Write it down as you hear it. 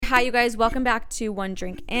Hi, you guys. Welcome back to One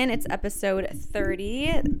Drink In. It's episode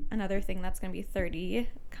 30. Another thing that's going to be 30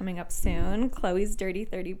 coming up soon. Chloe's Dirty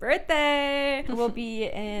 30 birthday. We'll be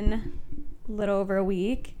in a little over a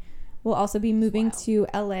week. We'll also be moving to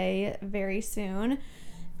LA very soon.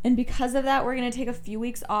 And because of that, we're going to take a few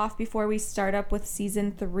weeks off before we start up with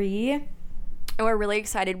season 3. And we're really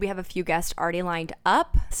excited. We have a few guests already lined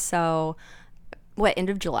up. So, end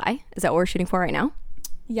of July? Is that what we're shooting for right now?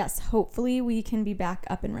 Yes, hopefully we can be back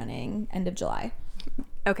up and running end of July.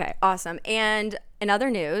 Okay, awesome. And in other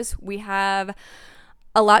news, we have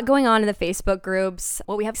a lot going on in the Facebook groups.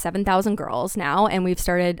 Well, we have 7,000 girls now, and we've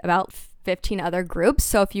started about 15 other groups.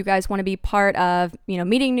 So if you guys want to be part of,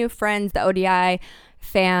 meeting new friends, the ODI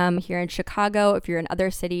fam here in Chicago, if you're in other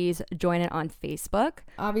cities, join it on Facebook.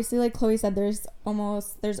 Obviously, like Chloe said, there's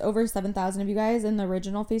over 7,000 of you guys in the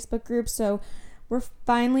original Facebook group. So we're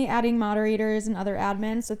finally adding moderators and other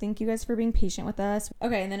admins, so thank you guys for being patient with us.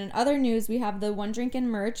 Okay, and then in other news, we have the One Drink In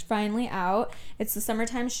merch finally out. It's the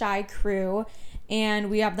Summertime Shy crew, and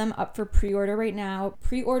we have them up for pre-order right now.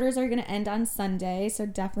 Pre-orders are going to end on Sunday, so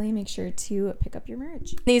definitely make sure to pick up your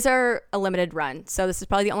merch. These are a limited run, so this is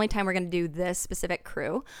probably the only time we're going to do this specific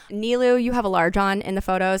crew. Nilu, you have a large on in the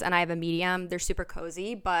photos, and I have a medium. They're super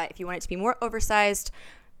cozy, but if you want it to be more oversized,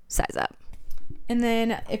 size up. And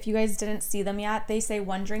then if you guys didn't see them yet, they say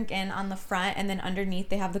One Drink In on the front, and then underneath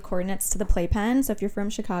they have the coordinates to the playpen. So if you're from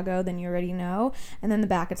Chicago, then you already know. And then the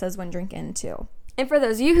back it says One Drink In too. And for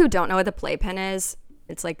those of you who don't know what the playpen is,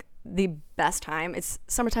 it's like the best time. It's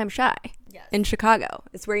Summertime Shy in Chicago.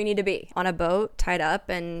 It's where you need to be, on a boat, tied up,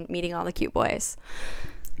 and meeting all the cute boys.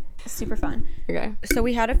 Super fun. Okay. So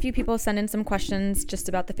we had a few people send in some questions just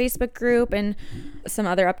about the Facebook group and some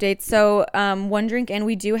other updates. So One Drink In,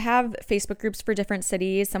 we do have Facebook groups for different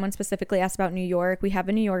cities. Someone specifically asked about New York. We have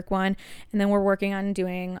a New York one, and then we're working on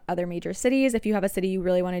doing other major cities. If you have a city you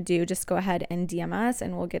really want to do, just go ahead and DM us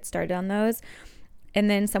and we'll get started on those.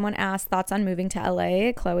 And then someone asked thoughts on moving to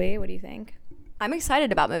LA. Chloe, what do you think? I'm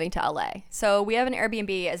excited about moving to LA. So we have an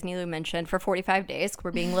Airbnb, as Nilu mentioned, for 45 days. We're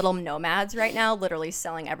being little nomads right now, literally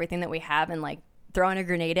selling everything that we have and throwing a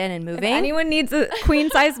grenade in and moving. If anyone needs a queen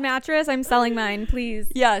size mattress, I'm selling mine, please.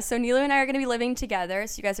 Yeah, so Nilu and I are going to be living together.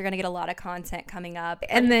 So you guys are going to get a lot of content coming up.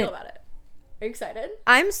 How do you feel about it? Are you excited?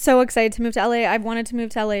 I'm so excited to move to LA. I've wanted to move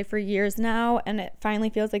to LA for years now, and it finally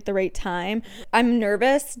feels like the right time. I'm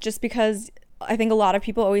nervous just because I think a lot of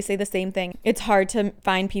people always say the same thing. It's hard to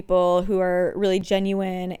find people who are really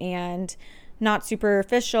genuine and not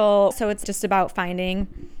superficial. So it's just about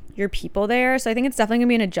finding your people there. So I think it's definitely gonna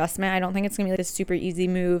be an adjustment. I don't think it's gonna be like a super easy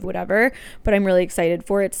move, whatever, but I'm really excited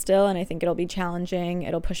for it still. And I think it'll be challenging.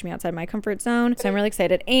 It'll push me outside my comfort zone. So I'm really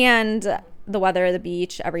excited. And the weather, the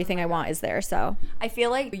beach, everything I want is there. So I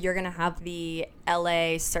feel like you're gonna have the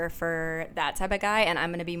LA surfer, that type of guy, and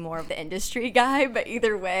I'm gonna be more of the industry guy. But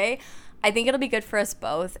either way, I think it'll be good for us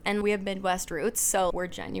both, and we have Midwest roots, so we're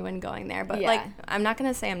genuine going there. But I'm not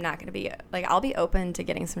gonna say I'm not gonna be I'll be open to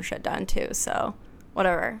getting some shit done too. So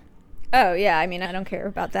whatever. Oh yeah, I mean, I don't care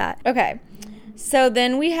about that. Okay. So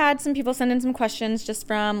then we had some people send in some questions just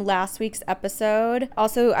from last week's episode.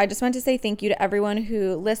 Also, I just want to say thank you to everyone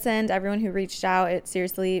who listened, everyone who reached out. It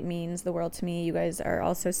seriously means the world to me. You guys are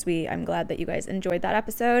all so sweet. I'm glad that you guys enjoyed that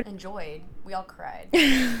episode. Enjoyed. We all cried.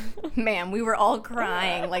 Man, we were all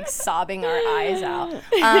crying, sobbing our eyes out.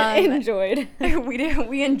 Enjoyed.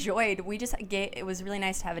 We enjoyed. It was really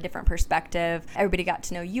nice to have a different perspective. Everybody got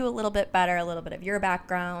to know you a little bit better, a little bit of your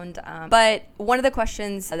background. But one of the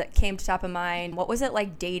questions that came to top of mind, what was it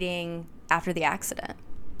like dating after the accident?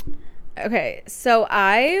 Okay, so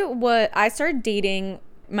I started dating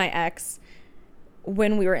my ex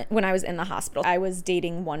when I was in the hospital. I was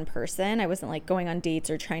dating one person. I wasn't going on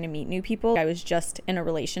dates or trying to meet new people. I was just in a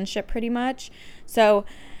relationship pretty much. So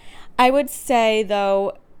I would say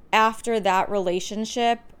though, after that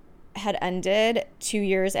relationship had ended 2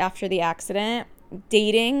 years after the accident,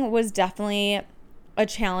 dating was definitely a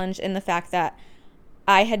challenge in the fact that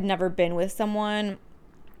I had never been with someone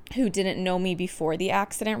who didn't know me before the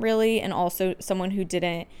accident really, and also someone who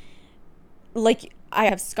didn't I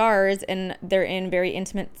have scars and they're in very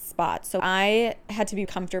intimate spots. So I had to be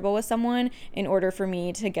comfortable with someone in order for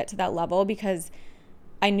me to get to that level, because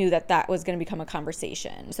I knew that was going to become a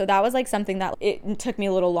conversation. So that was something that it took me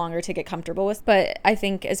a little longer to get comfortable with. But I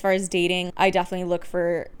think as far as dating, I definitely look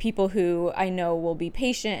for people who I know will be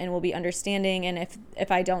patient and will be understanding. And if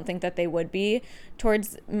I don't think that they would be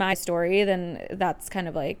towards my story, then that's kind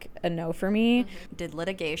of a no for me. Did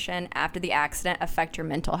litigation after the accident affect your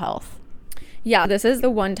mental health? Yeah, this is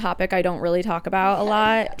the one topic I don't really talk about a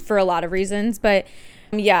lot for a lot of reasons. But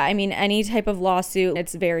Yeah, I mean, any type of lawsuit,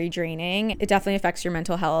 it's very draining. It definitely affects your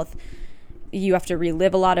mental health. You have to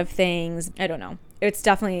relive a lot of things. I don't know. It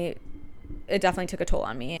definitely took a toll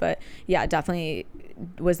on me. But yeah, it definitely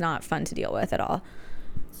was not fun to deal with at all.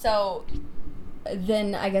 So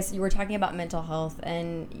then I guess you were talking about mental health,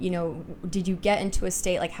 and, did you get into a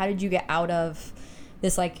state, like, how did you get out of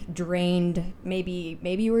this, like, drained, maybe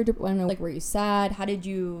you were, I don't know, like, were you sad? How did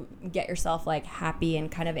you get yourself, like, happy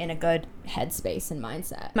and kind of in a good headspace and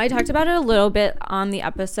mindset? I talked about it a little bit on the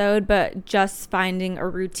episode, but just finding a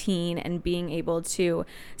routine and being able to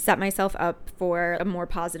set myself up for a more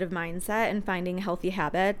positive mindset and finding healthy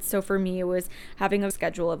habits. So for me, it was having a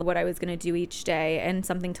schedule of what I was going to do each day and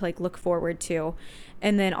something to, like, look forward to.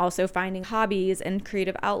 And then also finding hobbies and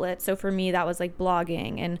creative outlets. So for me, that was like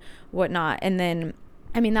blogging and whatnot. And then,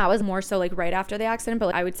 I mean, that was more so like right after the accident,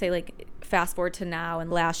 but I would say like fast forward to now and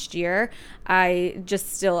last year, I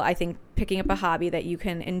think picking up a hobby that you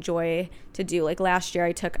can enjoy to do. Like last year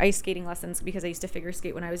I took ice skating lessons because I used to figure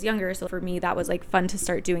skate when I was younger. So for me, that was like fun to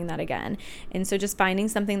start doing that again. And so just finding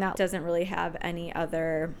something that doesn't really have any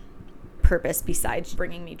other purpose besides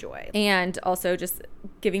bringing me joy. And also just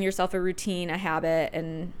giving yourself a routine, a habit,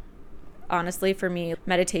 and honestly for me,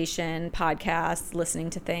 meditation, podcasts,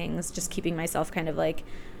 listening to things, just keeping myself kind of like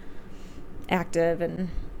active. And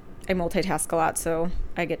I multitask a lot, so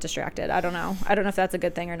I get distracted. I don't know if that's a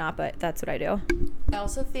good thing or not, but that's what I do. I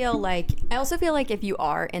also feel like if you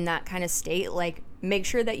are in that kind of state, like, make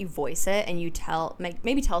sure that you voice it and you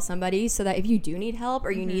maybe tell somebody, so that if you do need help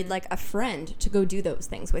or you need like a friend to go do those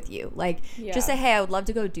things with you, like just say, hey, I would love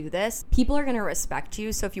to go do this. People are going to respect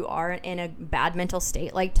you. So if you are in a bad mental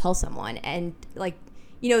state, like, tell someone, and like,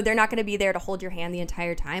 they're not going to be there to hold your hand the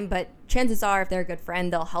entire time, but chances are if they're a good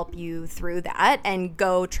friend, they'll help you through that and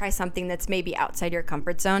go try something that's maybe outside your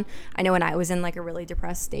comfort zone. I know when I was in like a really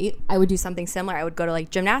depressed state, I would do something similar. I would go to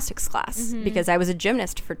like gymnastics class because I was a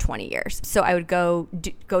gymnast for 20 years. So I would go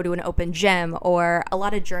to an open gym, or a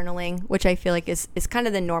lot of journaling, which I feel like is kind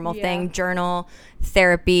of the normal thing. Journal,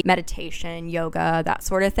 therapy, meditation, yoga, that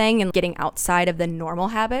sort of thing, and getting outside of the normal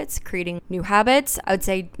habits, creating new habits. I would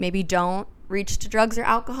say maybe don't reach to drugs or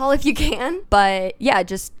alcohol if you can, but yeah,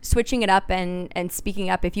 just switching it up and speaking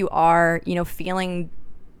up if you are feeling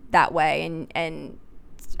that way, and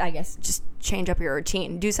I guess just change up your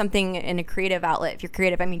routine, do something in a creative outlet. If you're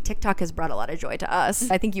creative, I mean, TikTok has brought a lot of joy to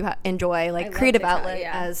us. I think you enjoy like creative TikTok, outlet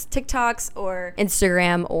as TikToks or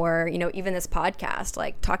Instagram, or even this podcast,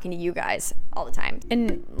 like talking to you guys all the time.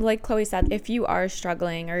 And like Chloe said, if you are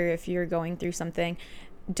struggling or if you're going through something,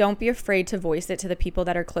 don't be afraid to voice it to the people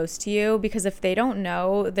that are close to you, because if they don't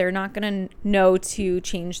know, they're not going to know to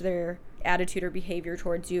change their attitude or behavior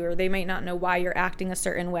towards you, or they might not know why you're acting a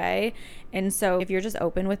certain way. And so if you're just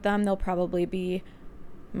open with them, they'll probably be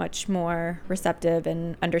much more receptive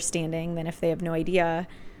and understanding than if they have no idea.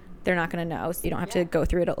 They're not going to know. So you don't have to go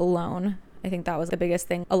through it alone. I think that was the biggest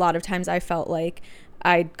thing. A lot of times I felt like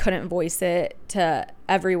I couldn't voice it to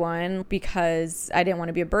everyone because I didn't want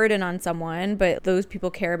to be a burden on someone, but those people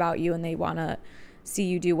care about you and they want to see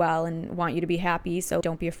you do well and want you to be happy. So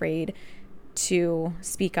don't be afraid to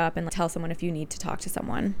speak up and tell someone if you need to talk to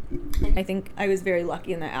someone. I think I was very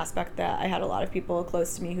lucky in that aspect that I had a lot of people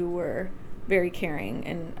close to me who were very caring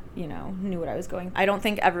and, knew what I was going through. I don't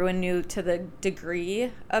think everyone knew to the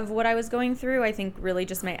degree of what I was going through. I think really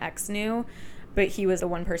just my ex knew, but he was the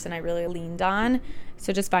one person I really leaned on.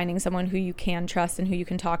 So just finding someone who you can trust and who you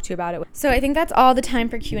can talk to about it. So I think that's all the time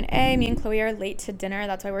for Q&A. Me and Chloe are late to dinner.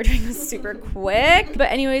 That's why we're doing this super quick.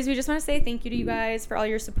 But anyways, we just want to say thank you to you guys for all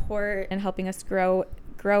your support and helping us grow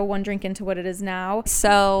One Drink into what it is now.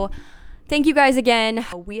 So thank you guys again.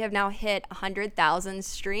 We have now hit 100,000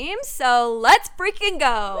 streams, so let's freaking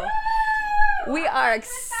go. Woo! We are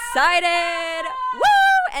excited. Woo!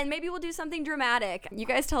 And maybe we'll do something dramatic. You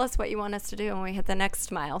guys tell us what you want us to do when we hit the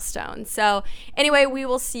next milestone. So anyway, we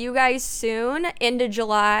will see you guys soon into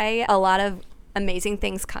July. A lot of amazing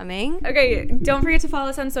things coming. Okay, don't forget to follow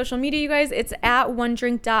us on social media, you guys. It's at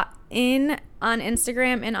onedrink.in on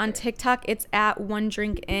Instagram, and on TikTok it's at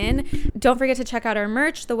onedrinkin. Don't forget to check out our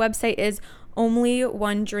merch. The website is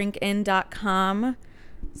onlyonedrinkin.com.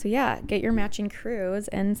 So yeah, get your matching crews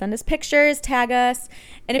and send us pictures, tag us.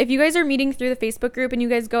 And if you guys are meeting through the Facebook group and you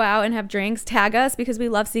guys go out and have drinks, tag us, because we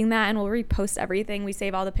love seeing that and we'll repost everything. We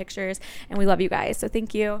save all the pictures and we love you guys. So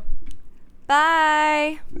thank you.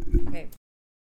 Bye. Okay.